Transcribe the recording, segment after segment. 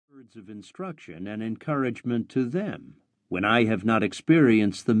words of instruction and encouragement to them when I have not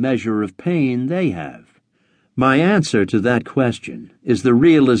experienced the measure of pain they have? My answer to that question is the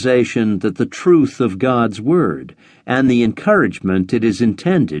realization that the truth of God's Word and the encouragement it is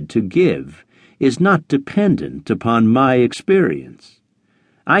intended to give is not dependent upon my experience.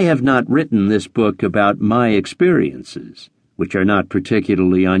 I have not written this book about my experiences, which are not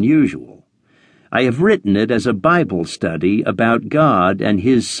particularly unusual. I have written it as a Bible study about God and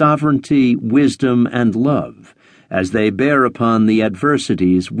His sovereignty, wisdom, and love as they bear upon the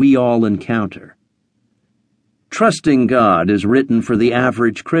adversities we all encounter. Trusting God is written for the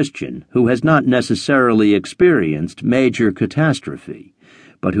average Christian who has not necessarily experienced major catastrophe,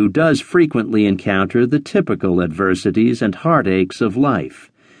 but who does frequently encounter the typical adversities and heartaches of life: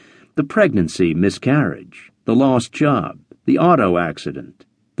 the pregnancy miscarriage, the lost job, the auto accident,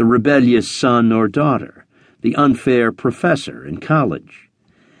 the rebellious son or daughter, the unfair professor in college.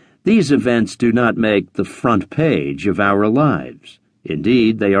 These events do not make the front page of our lives.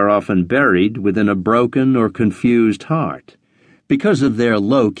 Indeed, they are often buried within a broken or confused heart. Because of their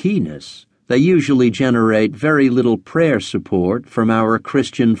low-keyness, they usually generate very little prayer support from our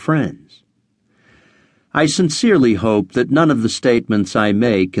Christian friends. I sincerely hope that none of the statements I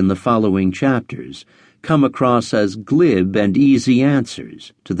make in the following chapters come across as glib and easy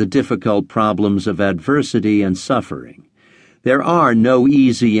answers to the difficult problems of adversity and suffering. There are no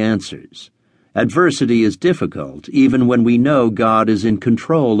easy answers. Adversity is difficult even when we know God is in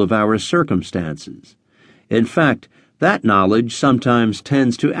control of our circumstances. In fact, that knowledge sometimes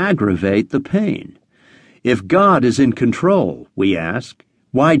tends to aggravate the pain. If God is in control, we ask,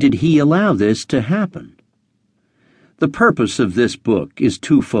 why did He allow this to happen? The purpose of this book is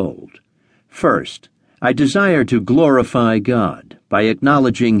twofold. First, I desire to glorify God by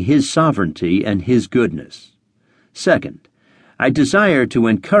acknowledging His sovereignty and His goodness. Second, I desire to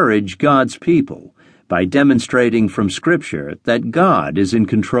encourage God's people by demonstrating from Scripture that God is in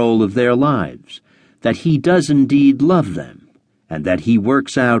control of their lives, that He does indeed love them, and that He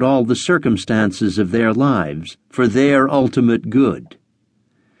works out all the circumstances of their lives for their ultimate good.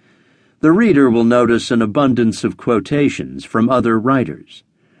 The reader will notice an abundance of quotations from other writers.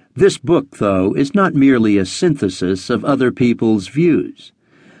 This book, though, is not merely a synthesis of other people's views.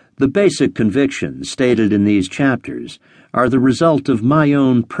 The basic convictions stated in these chapters are the result of my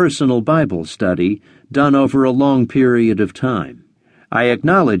own personal Bible study done over a long period of time. I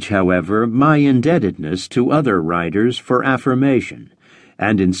acknowledge, however, my indebtedness to other writers for affirmation,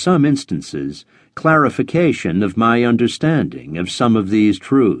 and in some instances, clarification of my understanding of some of these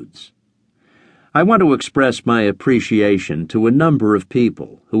truths. I want to express my appreciation to a number of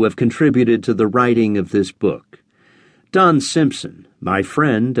people who have contributed to the writing of this book. Don Simpson, my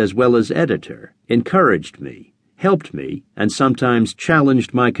friend as well as editor, encouraged me, helped me, and sometimes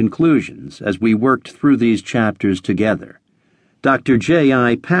challenged my conclusions as we worked through these chapters together. Dr.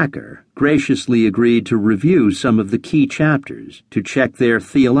 J.I. Packer graciously agreed to review some of the key chapters to check their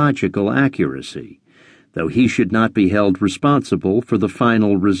theological accuracy, though he should not be held responsible for the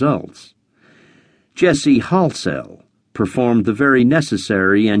final results. Jesse Halsell performed the very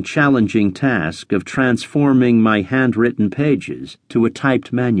necessary and challenging task of transforming my handwritten pages to a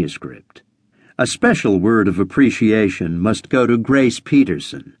typed manuscript. A special word of appreciation must go to Grace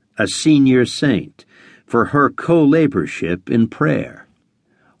Peterson, a senior saint, for her co-laborship in prayer.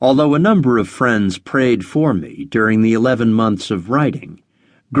 Although a number of friends prayed for me during the 11 months of writing,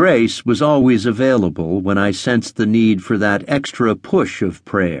 Grace was always available when I sensed the need for that extra push of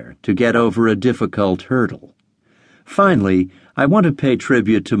prayer to get over a difficult hurdle. Finally, I want to pay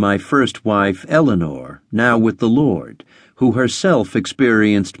tribute to my first wife, Eleanor, now with the Lord, who herself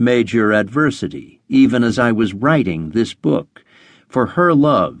experienced major adversity, even as I was writing this book, for her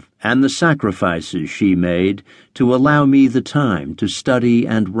love and the sacrifices she made to allow me the time to study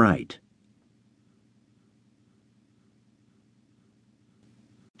and write.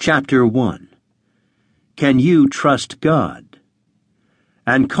 Chapter 1. Can you trust God?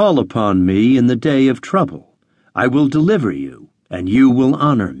 And call upon me in the day of trouble. I will deliver you, and you will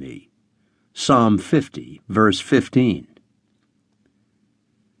honor me. Psalm 50, verse 15.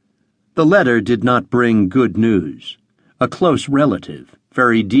 The letter did not bring good news. A close relative,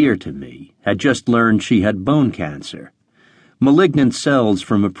 very dear to me, had just learned she had bone cancer. Malignant cells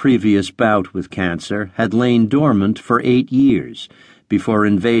from a previous bout with cancer had lain dormant for 8 years before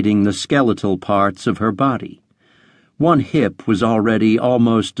invading the skeletal parts of her body. One hip was already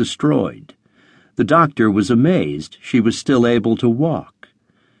almost destroyed. The doctor was amazed she was still able to walk.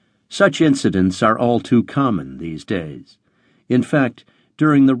 Such incidents are all too common these days. In fact,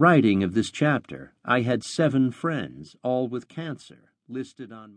 during the writing of this chapter, I had 7 friends, all with cancer, listed on